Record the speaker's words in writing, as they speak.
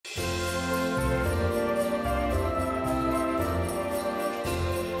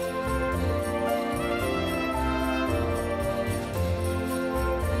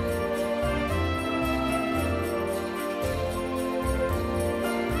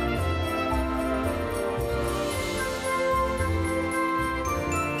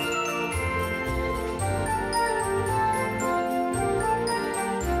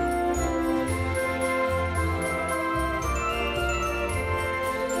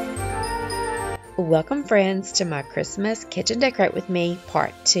Welcome friends to my Christmas Kitchen Decorate with Me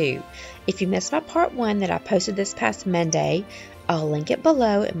Part 2. If you missed my Part 1 that I posted this past Monday, I'll link it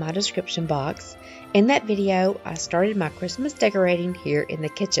below in my description box. In that video, I started my Christmas decorating here in the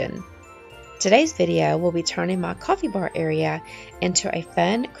kitchen. Today's video will be turning my coffee bar area into a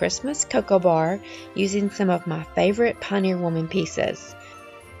fun Christmas cocoa bar using some of my favorite Pioneer Woman pieces.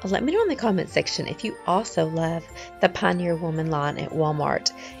 Let me know in the comment section if you also love the Pioneer Woman line at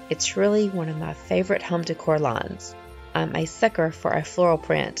Walmart. It's really one of my favorite home decor lines. I'm a sucker for a floral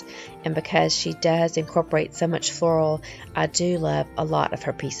print, and because she does incorporate so much floral, I do love a lot of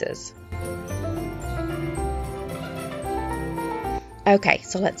her pieces. Okay,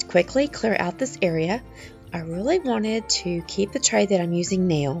 so let's quickly clear out this area. I really wanted to keep the tray that I'm using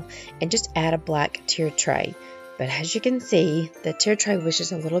now and just add a black tiered tray. But as you can see, the tier tray was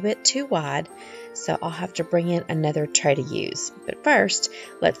just a little bit too wide, so I'll have to bring in another tray to use. But first,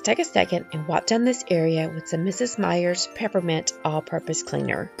 let's take a second and wipe down this area with some Mrs. Meyer's Peppermint All-Purpose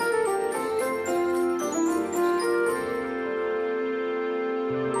Cleaner.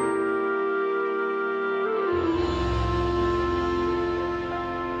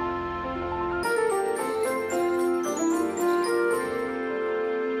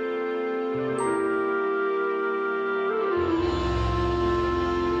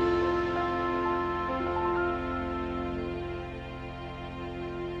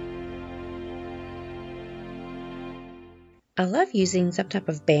 I love using some type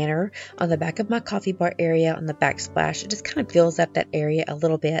of banner on the back of my coffee bar area on the backsplash. It just kind of fills up that area a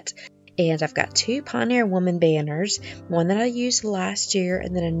little bit. And I've got two Pioneer Woman banners, one that I used last year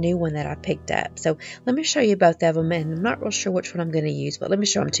and then a new one that I picked up. So let me show you both of them, and I'm not real sure which one I'm going to use, but let me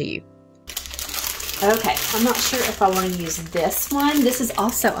show them to you. Okay, I'm not sure if I want to use this one. This is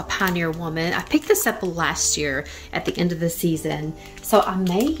also a Pioneer Woman. I picked this up last year at the end of the season, so I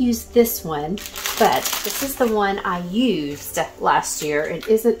may use this one, but this is the one I used last year. And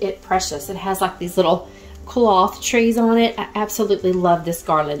isn't it precious? It has like these little cloth trees on it. I absolutely love this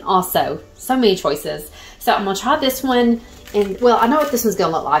garland. Also, so many choices. So I'm gonna try this one, and well, I know what this one's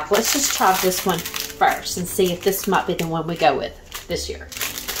gonna look like. Let's just try this one first and see if this might be the one we go with this year.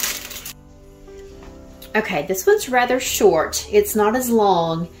 Okay, this one's rather short. It's not as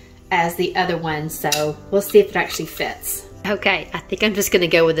long as the other one, so we'll see if it actually fits. Okay, I think I'm just gonna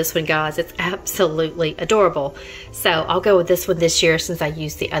go with this one, guys. It's absolutely adorable. So I'll go with this one this year since I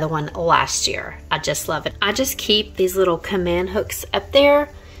used the other one last year. I just love it. I just keep these little command hooks up there.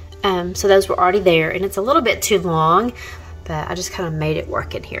 So those were already there, and it's a little bit too long, but I just kind of made it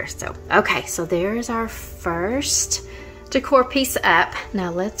work in here. So, okay, so there's our first decor piece up.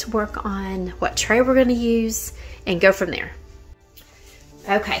 Now let's work on what tray we're gonna use and go from there.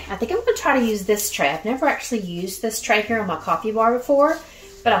 Okay, I think I'm gonna try to use this tray. I've never actually used this tray here on my coffee bar before,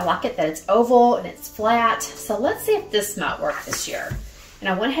 but I like it that it's oval and it's flat. So let's see if this might work this year. And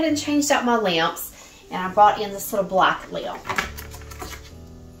I went ahead and changed out my lamps, and I brought in this little black lamp.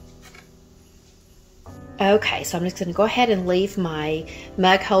 Okay, so I'm just gonna go ahead and leave my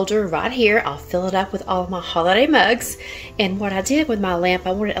mug holder right here. I'll fill it up with all of my holiday mugs. And what I did with my lamp,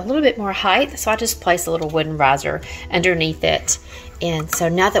 I wanted a little bit more height, so I just placed a little wooden riser underneath it. And so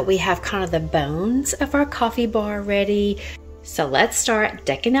now that we have kind of the bones of our coffee bar ready, so let's start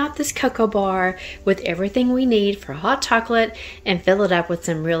decking out this cocoa bar with everything we need for hot chocolate and fill it up with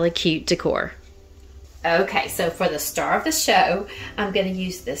some really cute decor. Okay, so for the star of the show, I'm going to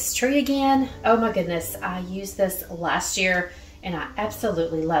use this tree again. Oh my goodness, I used this last year and I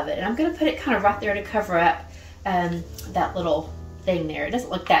absolutely love it. And I'm going to put it kind of right there to cover up that little thing there. It doesn't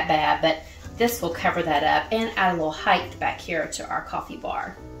look that bad, but this will cover that up and add a little height back here to our coffee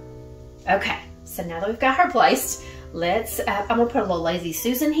bar. Okay, so now that we've got her placed, let's, I'm going to put a little Lazy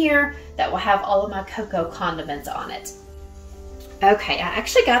Susan here that will have all of my cocoa condiments on it. Okay, I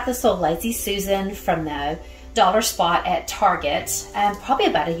actually got this little Lazy Susan from the dollar spot at Target probably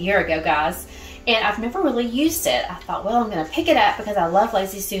about a year ago, guys. And I've never really used it. I thought, well, I'm gonna pick it up because I love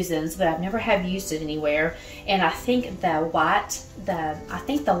Lazy Susans, but I've never have used it anywhere. And I think the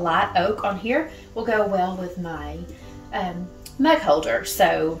light oak on here will go well with my mug holder.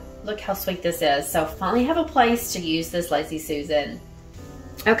 So look how sweet this is. So finally have a place to use this Lazy Susan.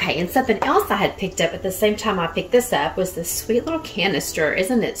 Okay, and something else I had picked up at the same time I picked this up was this sweet little canister.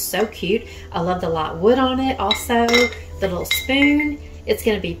 Isn't it so cute? I love the light wood on it. Also, the little spoon. It's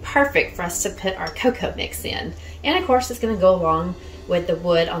going to be perfect for us to put our cocoa mix in. And of course, it's going to go along with the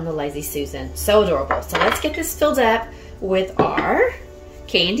wood on the Lazy Susan. So adorable. So let's get this filled up with our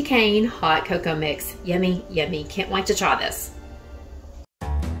candy cane hot cocoa mix. Yummy, yummy. Can't wait to try this.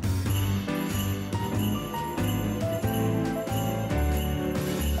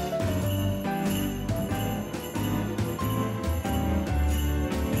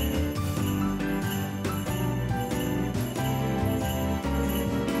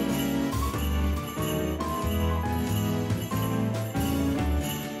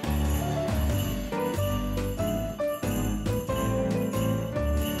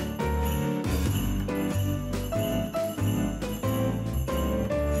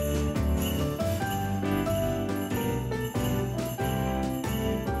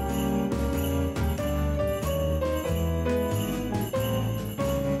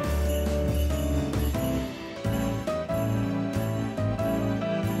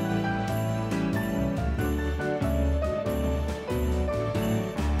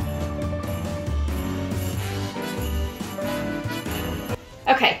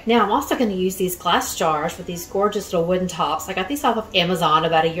 Okay, now I'm also going to use these glass jars with these gorgeous little wooden tops. I got these off of Amazon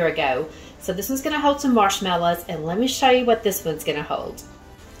about a year ago. So this one's going to hold some marshmallows, and let me show you what this one's going to hold.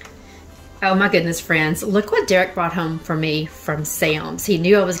 Oh my goodness, friends, look what Derek brought home for me from Sam's. He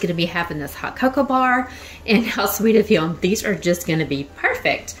knew I was going to be having this hot cocoa bar, and how sweet of him. These are just going to be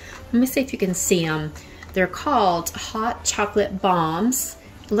perfect. Let me see if you can see them. They're called hot chocolate bombs.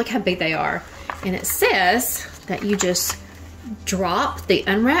 Look how big they are. And it says that you just drop the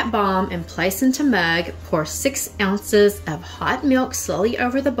unwrapped bomb and place into mug, pour 6 ounces of hot milk slowly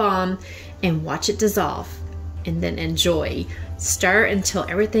over the bomb, and watch it dissolve. And then enjoy. Stir until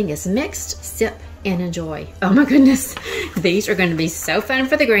everything is mixed, sip, and enjoy. Oh my goodness. These are going to be so fun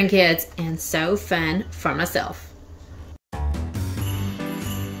for the grandkids and so fun for myself.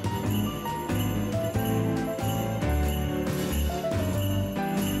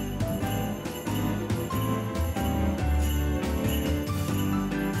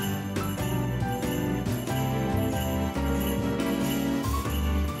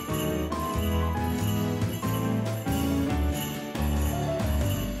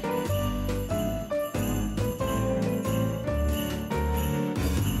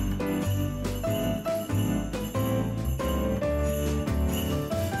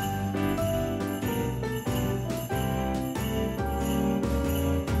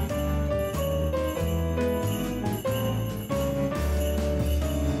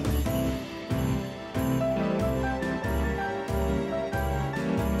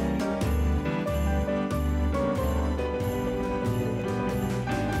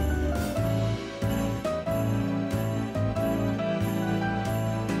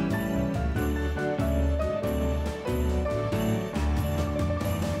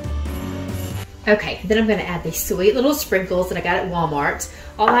 Okay, then I'm going to add these sweet little sprinkles that I got at Walmart.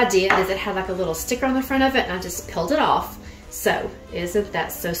 All I did is it had like a little sticker on the front of it, and I just peeled it off. So, isn't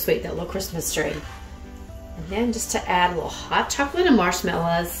that so sweet, that little Christmas tree? And then just to add a little hot chocolate and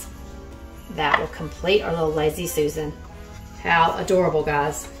marshmallows, that will complete our little Lazy Susan. How adorable,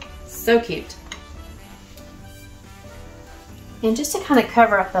 guys. So cute. And just to kind of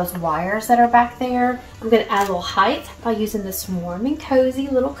cover up those wires that are back there, I'm going to add a little height by using this warm and cozy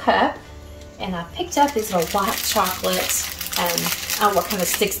little cup. And I picked up these little white chocolate, I don't know what kind of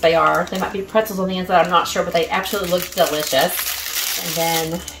sticks they are. They might be pretzels on the inside, I'm not sure, but they absolutely look delicious. And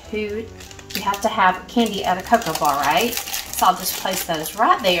then you have to have candy at a cocoa bar, right? So I'll just place those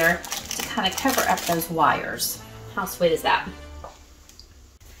right there to kind of cover up those wires. How sweet is that?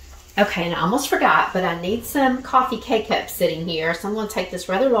 Okay, and I almost forgot, but I need some coffee K-cups sitting here. So I'm going to take this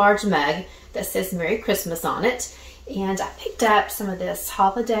rather large mug that says Merry Christmas on it. And I picked up some of this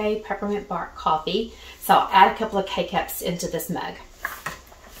holiday peppermint bark coffee. So I'll add a couple of K-cups into this mug.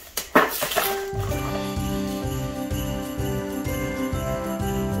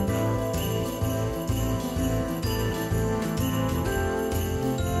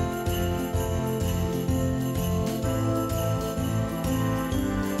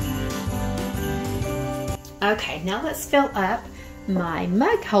 Okay, now let's fill up my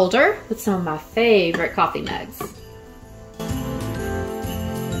mug holder with some of my favorite coffee mugs.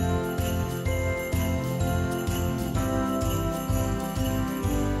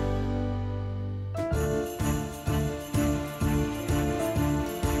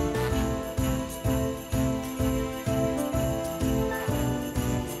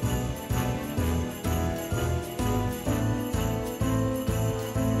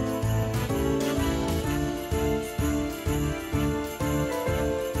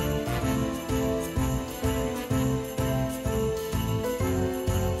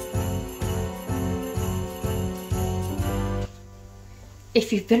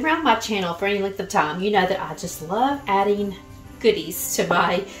 If you've been around my channel for any length of time, you know that I just love adding goodies to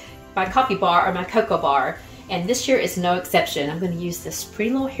my coffee bar or my cocoa bar. And this year is no exception. I'm going to use this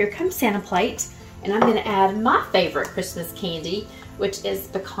pretty little Here Comes Santa plate, and I'm going to add my favorite Christmas candy, which is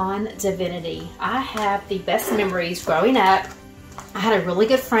Pecan Divinity. I have the best memories growing up. I had a really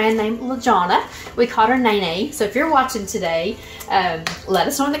good friend named LaJonna. We called her Nene. So if you're watching today, let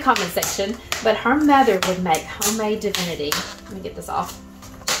us know in the comment section. But her mother would make homemade divinity. Let me get this off.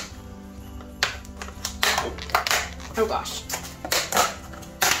 Oh gosh.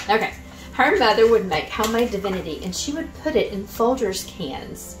 Okay. Her mother would make homemade divinity, and she would put it in Folgers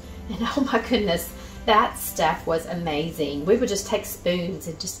cans. And oh my goodness, that stuff was amazing. We would just take spoons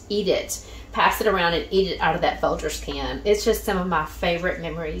and just eat it, pass it around and eat it out of that Folgers can. It's just some of my favorite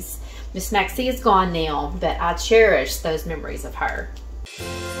memories. Miss Maxie is gone now, but I cherish those memories of her.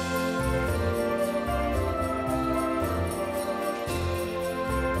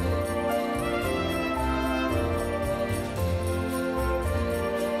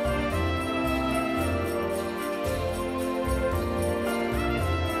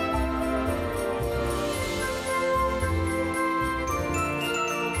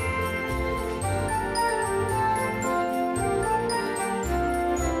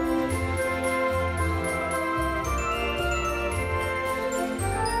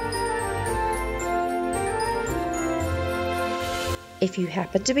 If you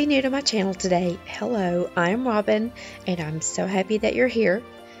happen to be new to my channel today, hello, I'm Robin, and I'm so happy that you're here.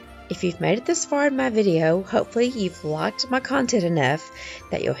 If you've made it this far in my video, hopefully you've liked my content enough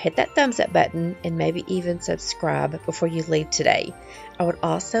that you'll hit that thumbs up button and maybe even subscribe before you leave today. I would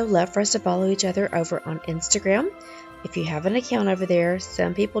also love for us to follow each other over on Instagram. If you have an account over there,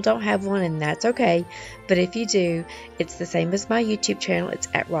 some people don't have one and that's okay, but if you do, it's the same as my YouTube channel. It's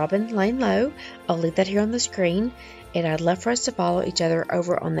at Robin Lane Lowe. I'll leave that here on the screen, and I'd love for us to follow each other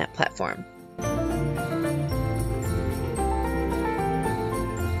over on that platform.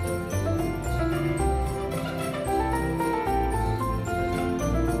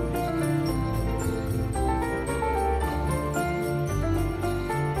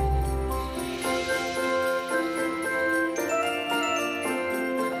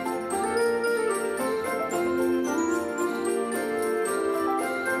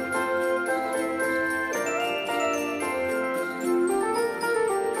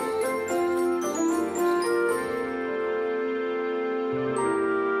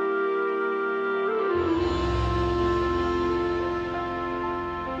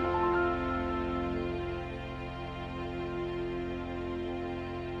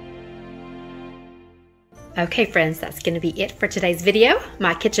 Okay friends, that's going to be it for today's video.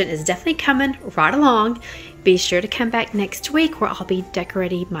 My kitchen is definitely coming right along. Be sure to come back next week where I'll be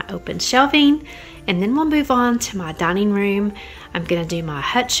decorating my open shelving, and then we'll move on to my dining room. I'm going to do my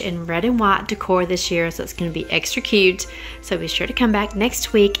hutch in red and white decor this year, so it's going to be extra cute. So be sure to come back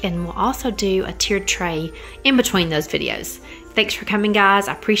next week, and we'll also do a tiered tray in between those videos. Thanks for coming, guys.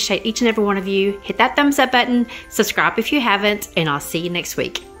 I appreciate each and every one of you. Hit that thumbs up button, subscribe if you haven't, and I'll see you next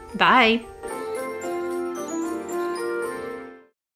week. Bye.